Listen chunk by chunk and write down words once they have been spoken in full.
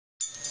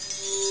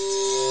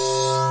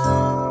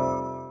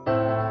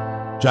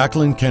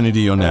Jacqueline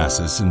Kennedy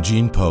Onassis and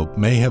Jean Pope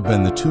may have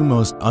been the two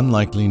most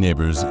unlikely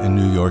neighbors in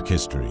New York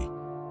history.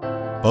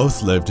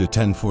 Both lived at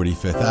 1040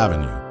 Fifth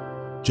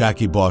Avenue.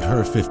 Jackie bought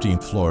her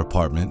 15th floor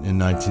apartment in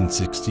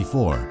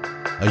 1964,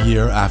 a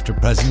year after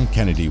President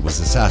Kennedy was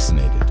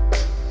assassinated.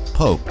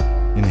 Pope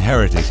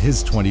inherited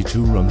his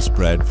 22-room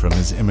spread from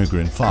his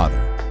immigrant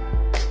father.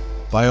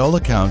 By all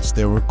accounts,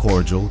 they were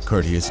cordial,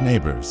 courteous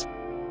neighbors.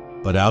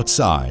 But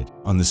outside,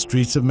 on the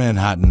streets of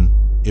Manhattan,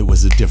 it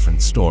was a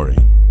different story.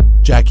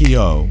 Jackie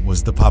O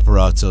was the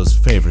paparazzo's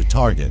favorite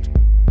target,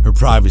 her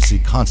privacy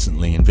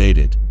constantly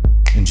invaded.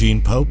 And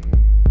Jean Pope?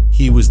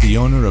 He was the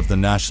owner of the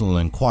National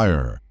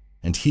Enquirer,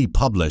 and he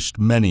published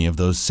many of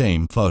those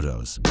same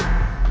photos.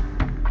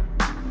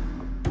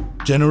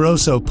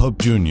 Generoso Pope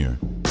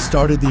Jr.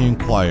 started the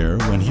Enquirer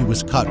when he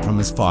was cut from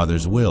his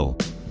father's will,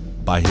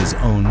 by his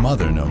own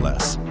mother no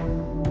less.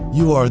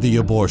 "You are the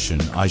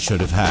abortion I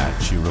should have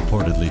had," she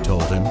reportedly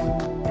told him.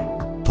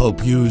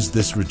 Pope used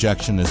this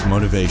rejection as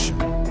motivation.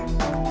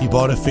 He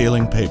bought a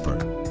failing paper,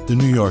 the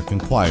New York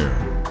Enquirer,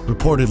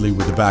 reportedly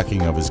with the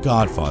backing of his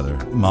godfather,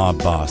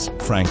 mob boss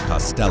Frank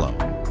Costello,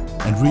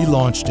 and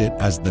relaunched it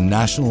as the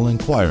National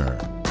Enquirer,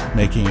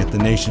 making it the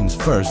nation's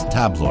first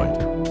tabloid.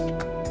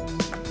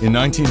 In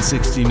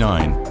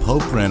 1969,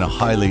 Pope ran a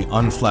highly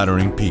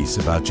unflattering piece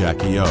about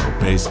Jackie O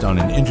based on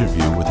an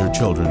interview with her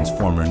children's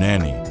former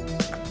nanny.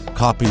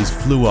 Copies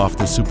flew off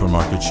the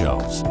supermarket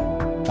shelves.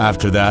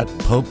 After that,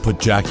 Pope put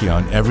Jackie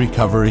on every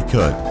cover he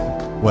could,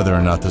 whether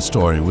or not the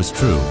story was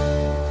true.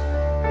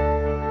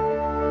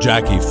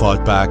 Jackie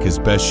fought back as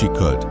best she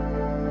could.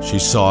 She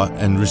sought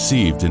and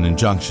received an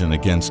injunction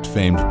against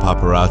famed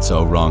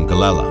paparazzo Ron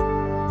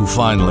Galella, who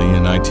finally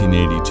in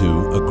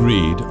 1982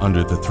 agreed,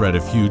 under the threat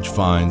of huge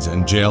fines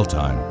and jail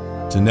time,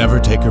 to never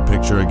take her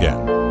picture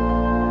again.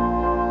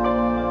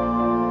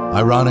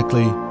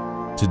 Ironically,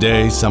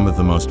 today some of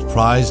the most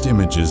prized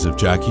images of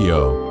Jackie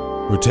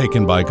O were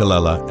taken by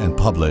Galella and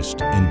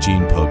published in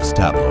Jean Pope's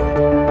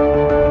tabloid.